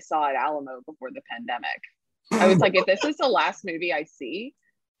movie I saw at Alamo before the pandemic. I was like, if this is the last movie I see,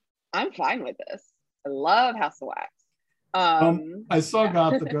 I'm fine with this. I love House of Wax. I saw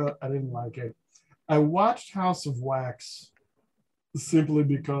Gothica. I didn't like it. I watched House of Wax simply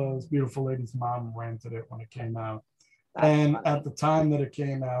because Beautiful Lady's mom rented it when it came out. And at the time that it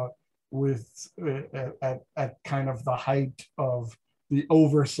came out, with at kind of the height of the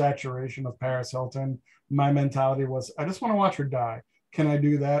oversaturation of Paris Hilton, my mentality was, I just want to watch her die. Can I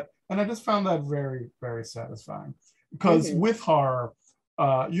do that? And I just found that very, very satisfying. Because with horror,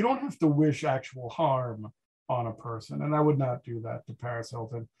 you don't have to wish actual harm on a person. And I would not do that to Paris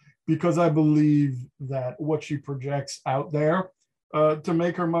Hilton, because I believe that what she projects out there to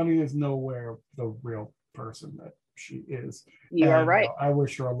make her money is nowhere the real person that she is. You are right. I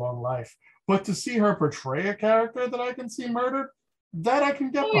wish her a long life. But to see her portray a character that I can see murdered, that I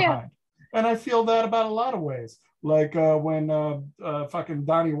can get behind. And I feel that about a lot of ways. Like when fucking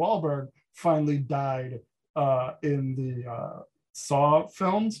Donnie Wahlberg finally died in the Saw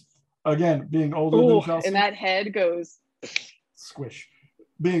films. Again, being older than Chelsea. And that head goes squish.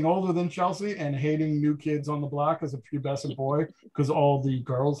 Being older than Chelsea and hating New Kids on the Block as a pubescent boy because all the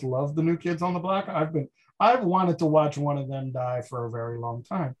girls love the New Kids on the Block. I've wanted to watch one of them die for a very long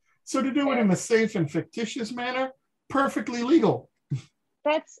time. So to do it in a safe and fictitious manner, perfectly legal.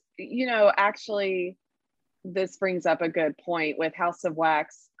 That's, actually, this brings up a good point with House of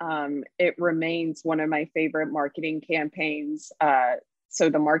Wax. It remains one of my favorite marketing campaigns. So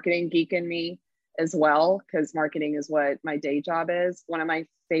the marketing geek in me as well, because marketing is what my day job is. One of my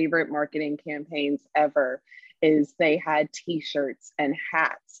favorite marketing campaigns ever is they had t-shirts and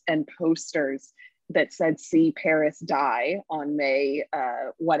hats and posters that said "See Paris Die" on May,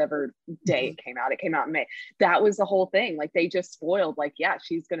 whatever day it came out. It came out in May. That was the whole thing. Like, they just spoiled, like, yeah,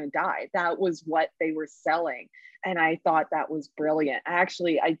 she's gonna die. That was what they were selling. And I thought that was brilliant. I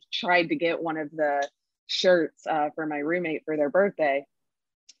tried to get one of the shirts for my roommate for their birthday.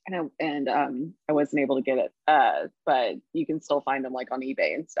 And I wasn't able to get it, but you can still find them like on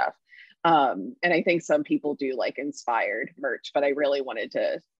eBay and stuff. And I think some people do like inspired merch, but I really wanted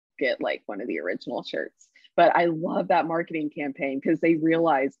to get like one of the original shirts. But I love that marketing campaign because they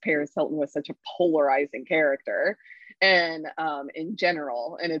realized Paris Hilton was such a polarizing character and in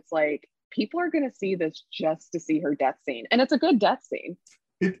general. And it's like, people are going to see this just to see her death scene. And it's a good death scene.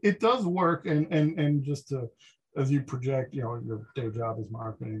 It does work. And just to as you project, your day job is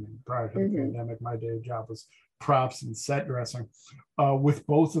marketing, and prior to the pandemic, my day job was props and set dressing. With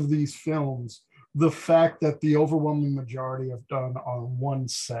both of these films, the fact that the overwhelming majority have done on one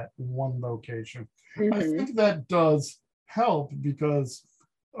set, one location, I think that does help, because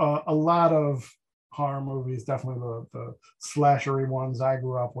a lot of horror movies, definitely the slashery ones I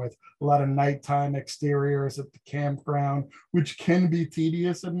grew up with, a lot of nighttime exteriors at the campground, which can be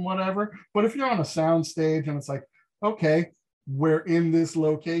tedious and whatever. But if you're on a sound stage and it's like, okay, we're in this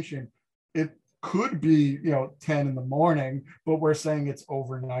location, it could be 10 in the morning, but we're saying it's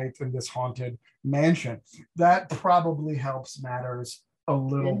overnight in this haunted mansion. That probably helps matters a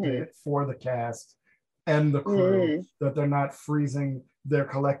little bit for the cast and the crew, that they're not freezing their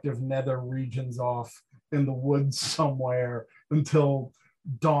collective nether regions off in the woods somewhere until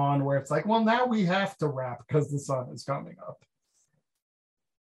dawn, where it's like, well, now we have to wrap because the sun is coming up.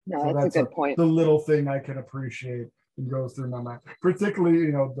 No, so that's a good point. The little thing I can appreciate and goes through my mind,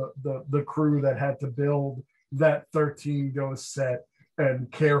 particularly the crew that had to build that 13 ghost set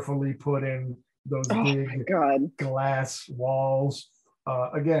and carefully put in those big glass walls.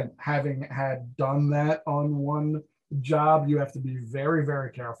 Again, having had done that on one job, you have to be very,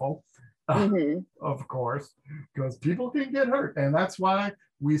 very careful, of course, because people can get hurt. And that's why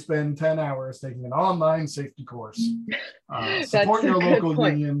we spend 10 hours taking an online safety course. Support your local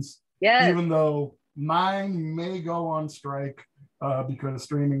unions, even though mine may go on strike because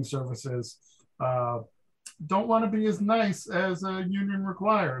streaming services don't want to be as nice as a union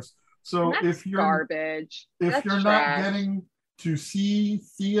requires. So if you're garbage, if you're not getting to see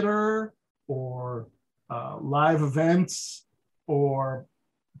theater or live events or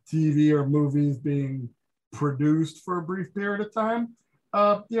TV or movies being produced for a brief period of time,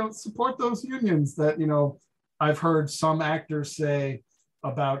 support those unions that, I've heard some actors say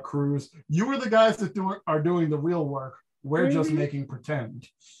about crews, you are the guys that are doing the real work. We're just making pretend.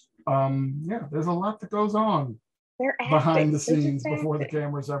 There's a lot that goes on behind the scenes before the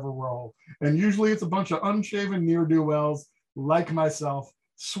cameras ever roll. And usually it's a bunch of unshaven ne'er-do-wells like myself,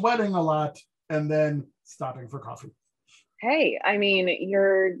 sweating a lot and then stopping for coffee. Hey, I mean,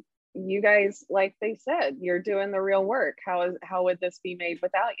 you guys, like they said, you're doing the real work. How would this be made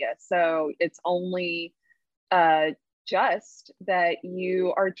without you? So it's only just that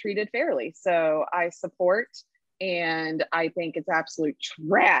you are treated fairly. So I support, and I think it's absolute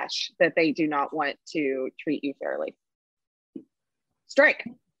trash that they do not want to treat you fairly. Strike.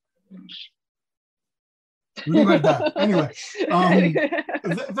 Leave it at that. Anyway,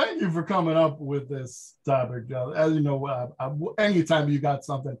 thank you for coming up with this topic. As you know, anytime you got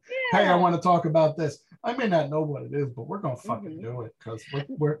something, hey, I want to talk about this. I may not know what it is, but we're gonna fucking do it because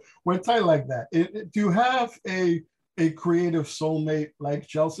we're tight like that. To have a creative soulmate like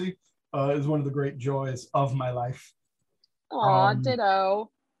Chelsea is one of the great joys of my life. Aw, ditto.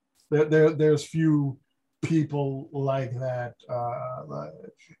 There's few people like that.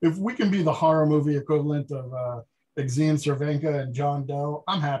 If we can be the horror movie equivalent of Exene Cervenka and John Doe,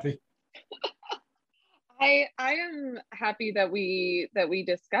 I'm happy. I am happy that we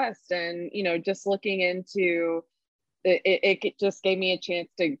discussed, and just looking into it just gave me a chance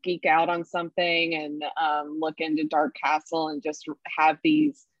to geek out on something and look into Dark Castle and just have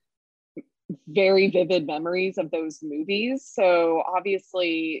these very vivid memories of those movies. So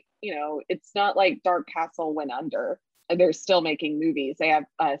obviously, it's not like Dark Castle went under. They're still making movies. They have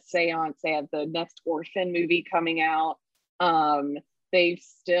Seance. They have the next Orphan movie coming out. They've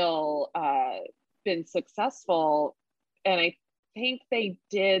still been successful, and I think they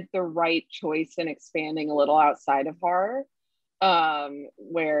did the right choice in expanding a little outside of horror,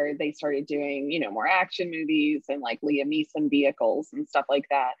 where they started doing more action movies and like Liam Neeson vehicles and stuff like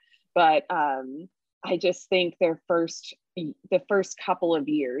that. But I just think the first couple of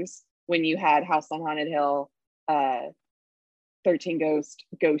years, when you had House on Haunted Hill, 13 Ghost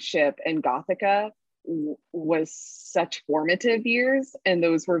Ship, and Gothika, was such formative years, and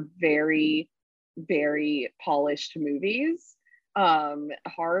those were very, very polished movies,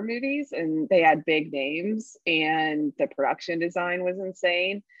 horror movies, and they had big names, and the production design was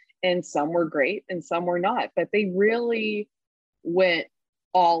insane, and some were great and some were not, but they really went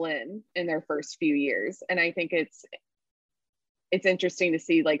all in their first few years. And I think it's interesting to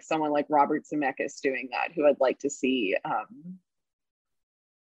see like someone like Robert Zemeckis doing that, who I'd like to see.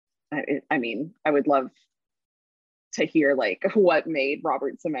 I mean, I would love to hear like what made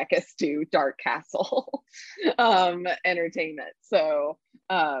Robert Zemeckis do Dark Castle entertainment. So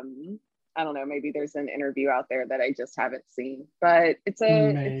I don't know, maybe there's an interview out there that I just haven't seen, but it's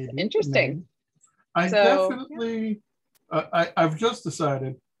interesting. Definitely, I've just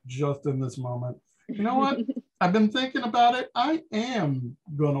decided, just in this moment, you know what? I've been thinking about it. I am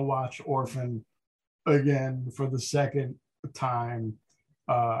gonna watch Orphan again for the second time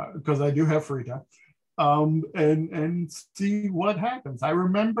because I do have free time, and see what happens. I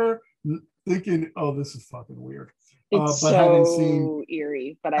remember thinking, "Oh, this is fucking weird," It's but so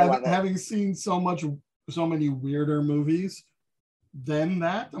eerie, but I love it. Having seen so many weirder movies than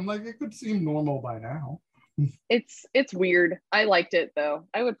that, I'm like, it could seem normal by now. It's weird. I liked it though.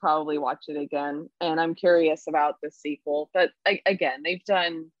 I would probably watch it again, and I'm curious about the sequel. But again, they've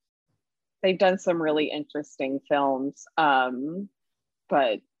done some really interesting films,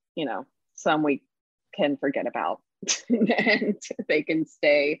 but you know, some we can forget about, and they can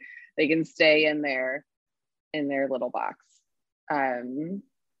stay in their little box.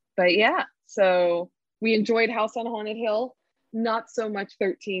 But yeah, so we enjoyed House on Haunted Hill, not so much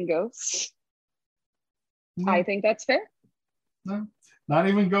 13 Ghosts. No. I think that's fair. No, not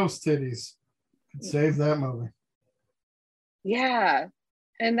even Ghost Titties could save that movie. Yeah.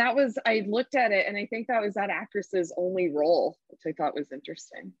 And that was, I looked at it and I think that was that actress's only role, which I thought was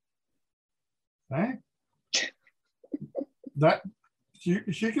interesting. Hey. That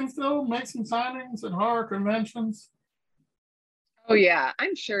she can still make some signings at horror conventions. Oh yeah,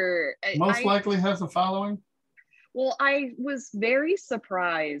 I'm sure. Most likely has a following. Well, I was very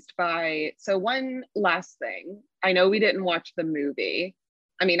surprised by, so one last thing, I know we didn't watch the movie.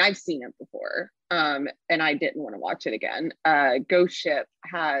 I mean, I've seen it before, and I didn't want to watch it again. Ghost Ship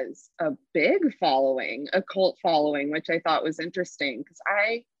has a big following, a cult following, which I thought was interesting because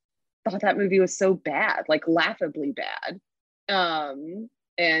I thought that movie was so bad, like laughably bad,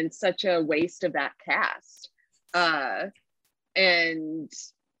 and such a waste of that cast. And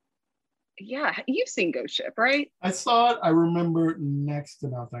yeah, you've seen Ghost Ship, right? I saw it. I remember next to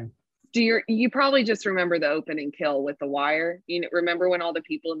nothing. You probably just remember the opening kill with the wire? You know, remember when all the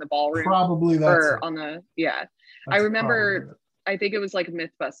people in the ballroom? Probably that's it. On the yeah. That's I remember. I think it was like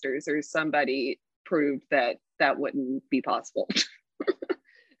MythBusters or somebody proved that wouldn't be possible.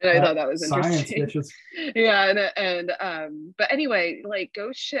 And I thought that was interesting. Yeah, and but anyway, like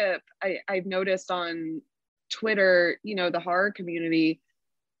Ghost Ship, I've noticed on Twitter, you know, the horror community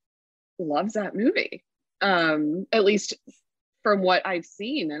loves that movie, at least from what I've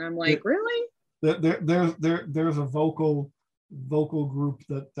seen, and I'm like, really? There's a vocal group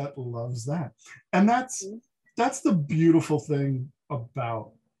that loves that, and that's the beautiful thing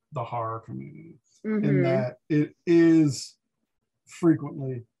about the horror community, in that it is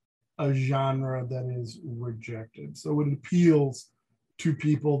frequently a genre that is rejected, so it appeals to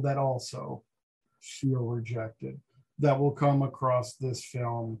people that also feel rejected, that will come across this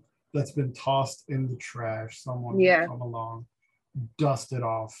film that's been tossed in the trash. Someone will come along, dust it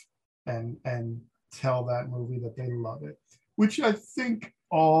off, and tell that movie that they love it, which I think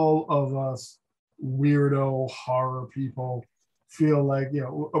all of us weirdo horror people feel like, you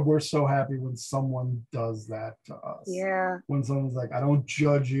know, we're so happy when someone does that to us. Yeah. When someone's like, I don't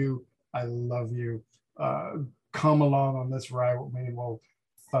judge you, I love you. Come along on this ride with me and we'll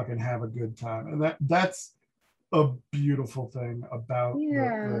fucking have a good time. And that's a beautiful thing about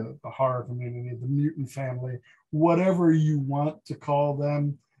the horror community, the mutant family, whatever you want to call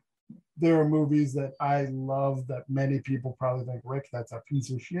them. There are movies that I love that many people probably think, Rick, that's a piece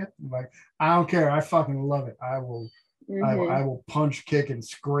of shit. I'm like, I don't care. I fucking love it. I will punch, kick, and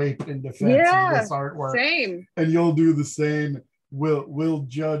scrape in defense of this artwork. Same. And you'll do the same. We'll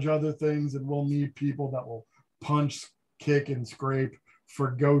judge other things, and we'll meet people that will punch, kick, and scrape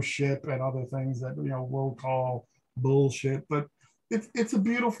for Ghost Ship and other things that, you know, we'll call bullshit. But it's a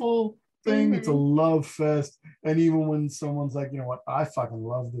beautiful thing. It's a love fest. And even when someone's like, you know what, I fucking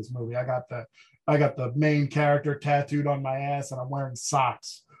love this movie. I got the main character tattooed on my ass, and I'm wearing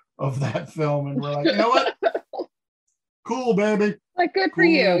socks of that film. And we're like, you know what? Cool, baby. Like, good for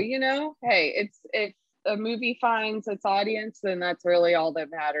you, you know? Hey, if a movie finds its audience, then that's really all that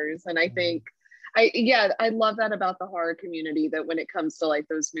matters. And I think I love that about the horror community, that when it comes to like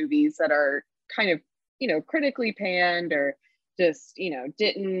those movies that are kind of, you know, critically panned or just, you know,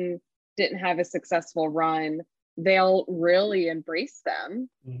 didn't have a successful run, they'll really embrace them.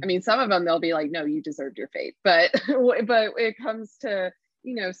 I mean, some of them, they'll be like, no, you deserved your fate. But it comes to,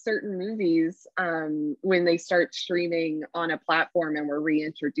 you know, certain movies, when they start streaming on a platform and we're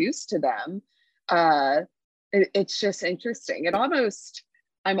reintroduced to them, it's just interesting.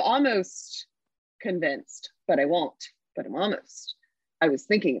 I'm almost convinced, but I won't, but I was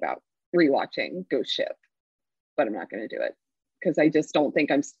thinking about rewatching Ghost Ship, but I'm not going to do it because I just don't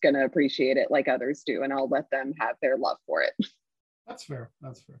think I'm going to appreciate it like others do, and I'll let them have their love for it. That's fair.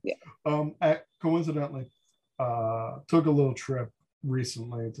 Yeah. Coincidentally, took a little trip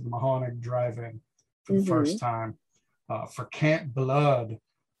recently to the Mahonic Drive-In for the first time for Camp Blood.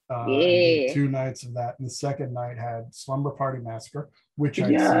 Yeah. 2 nights of that. And the second night had Slumber Party Massacre, which I'd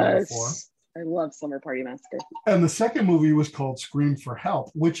seen before. I love Slumber Party Massacre. And the second movie was called Scream for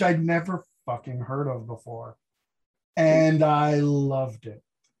Help, which I'd never fucking heard of before. And I loved it.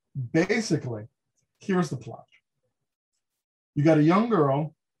 Basically, here's the plot. You got a young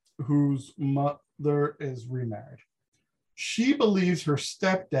girl whose mother is remarried. She believes her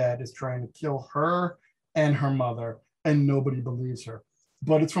stepdad is trying to kill her and her mother, and nobody believes her.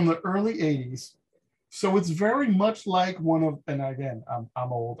 But it's from the early 80s. So it's very much like one of, and again,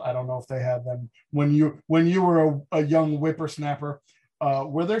 I'm old. I don't know if they had them when you were a young whippersnapper.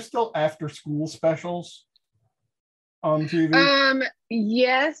 Were there still after school specials on TV?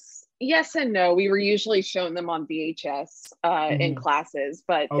 Yes and no. We were usually shown them on VHS in classes,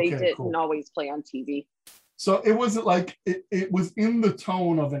 but they didn't always play on TV. So it wasn't like it was in the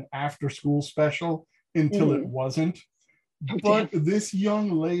tone of an after school special until it wasn't. But this young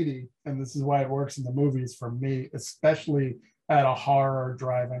lady, and this is why it works in the movies for me, especially at a horror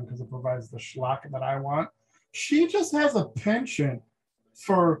drive-in, because it provides the schlock that I want. She just has a penchant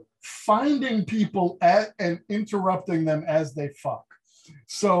for finding people and interrupting them as they fuck.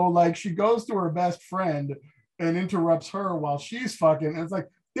 So, like, she goes to her best friend and interrupts her while she's fucking. And it's like,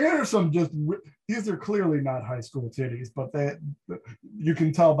 there are some these are clearly not high school titties, but you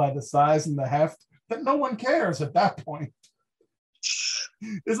can tell by the size and the heft that no one cares at that point.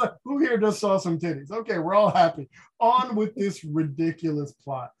 It's like, who here just saw some titties? Okay, we're all happy. On with this ridiculous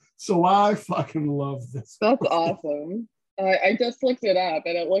plot. So I fucking love this. That's awesome. I just looked it up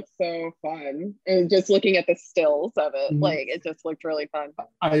and it looks so fun. And just looking at the stills of it, like it just looked really fun.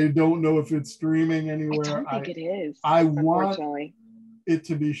 I don't know if it's streaming anywhere. I don't think it is. I want it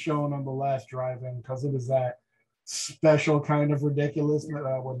to be shown on the last drive-in because it is that special kind of ridiculous that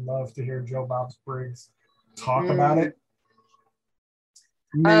I would love to hear Joe Bob Briggs talk about it.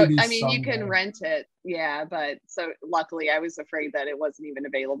 I mean, someday. You can rent it, yeah, but so luckily I was afraid that it wasn't even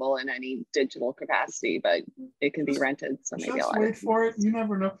available in any digital capacity, but it can be rented. So maybe I'll wait for it. You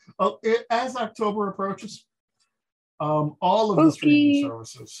never know. As October approaches, all of the streaming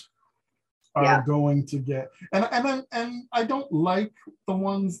services are going to get, and I don't like the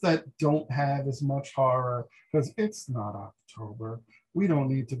ones that don't have as much horror because it's not October. We don't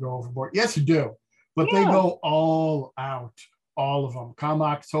need to go overboard. Yes, you do, but they go all out. All of them come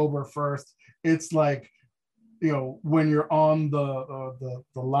October 1st. It's like, you know, when you're on the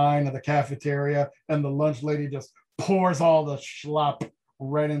line of the cafeteria and the lunch lady just pours all the schlop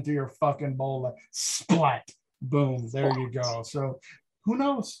right into your fucking bowl, like splat, boom, there you go. So who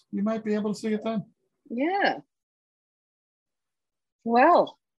knows? You might be able to see it then. Yeah.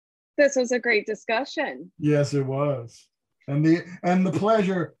 Well, this was a great discussion. Yes, it was. And the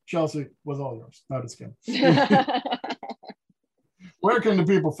pleasure, Chelsea, was all yours. No, just kidding. Where can the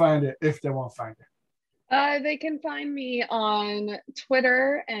people find it if they won't find it? They can find me on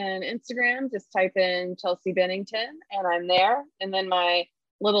Twitter and Instagram. Just type in Chelsea Bennington and I'm there. And then my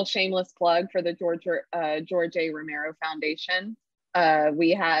little shameless plug for the George A. Romero Foundation.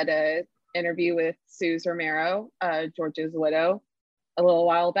 We had an interview with Suze Romero, George's widow, a little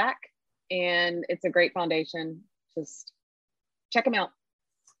while back. And it's a great foundation. Just check them out.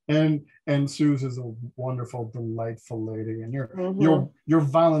 And Suze is a wonderful, delightful lady, and you're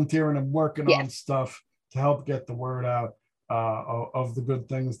volunteering and working on stuff to help get the word out of the good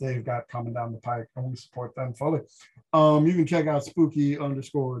things they've got coming down the pike, and we support them fully. You can check out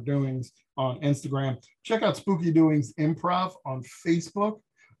Spooky_Doings on Instagram. Check out Spooky Doings Improv on Facebook.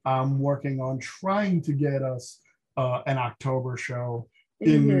 I'm working on trying to get us an October show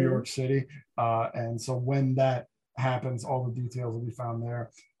in New York City, and so when that happens, all the details will be found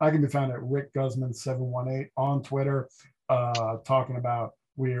there. I can be found at Rick Guzman 718 on Twitter, talking about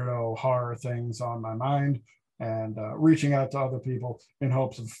weirdo horror things on my mind and reaching out to other people in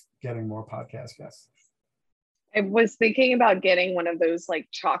hopes of getting more podcast guests. I was thinking about getting one of those like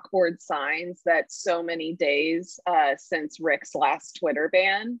chalkboard signs that's so many days since Rick's last Twitter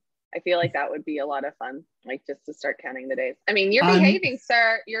ban. I feel like that would be a lot of fun, like just to start counting the days. I mean, you're behaving,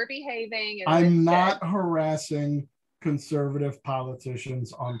 sir. You're behaving. I'm not harassing conservative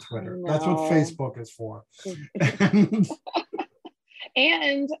politicians on Twitter. No. That's what Facebook is for.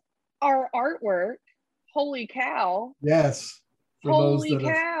 And our artwork, holy cow. Yes. Holy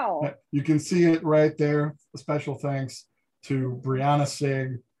cow. You can see it right there. A special thanks to Brianna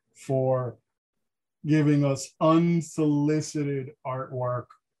Sig for giving us unsolicited artwork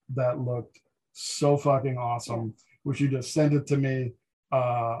that looked so fucking awesome, which you just sent it to me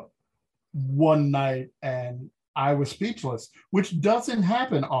one night and I was speechless, which doesn't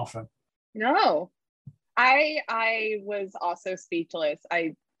happen often. No. I was also speechless.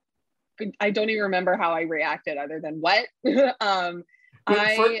 I don't even remember how I reacted other than what.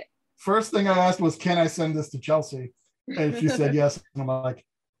 First thing I asked was, can I send this to Chelsea? And she said yes. And I'm like,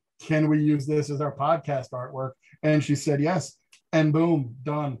 can we use this as our podcast artwork? And she said yes. And boom,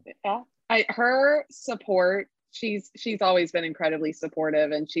 done. Yeah. Her support, she's always been incredibly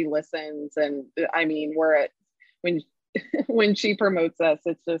supportive, and she listens. And I mean, when she promotes us,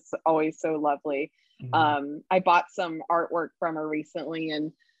 it's just always so lovely. I bought some artwork from her recently,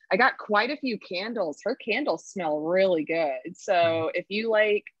 and I got quite a few candles. Her candles smell really good. So if you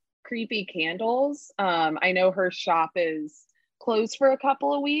like creepy candles, I know her shop is closed for a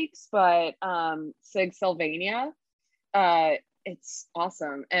couple of weeks, but Sig Sylvania, it's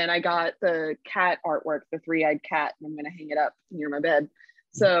awesome. And I got the cat artwork, the three-eyed cat, and I'm going to hang it up near my bed.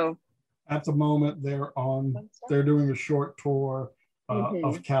 So at the moment they're doing a short tour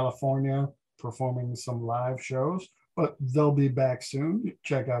of California, performing some live shows, but they'll be back soon.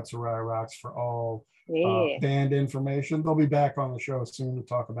 Check out Soraya Rocks for all band information. They'll be back on the show soon to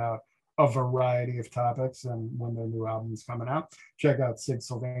talk about a variety of topics and when their new album is coming out. Check out Sig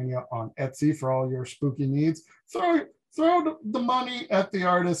Sylvania on Etsy for all your spooky needs. Throw the money at the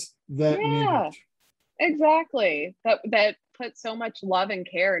artists that need it. Exactly. That put so much love and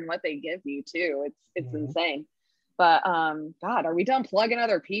care in what they give you too. It's insane. But God, are we done plugging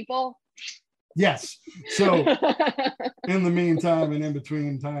other people? Yes. So in the meantime and in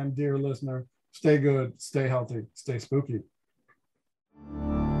between time, dear listener, stay good, stay healthy, stay spooky.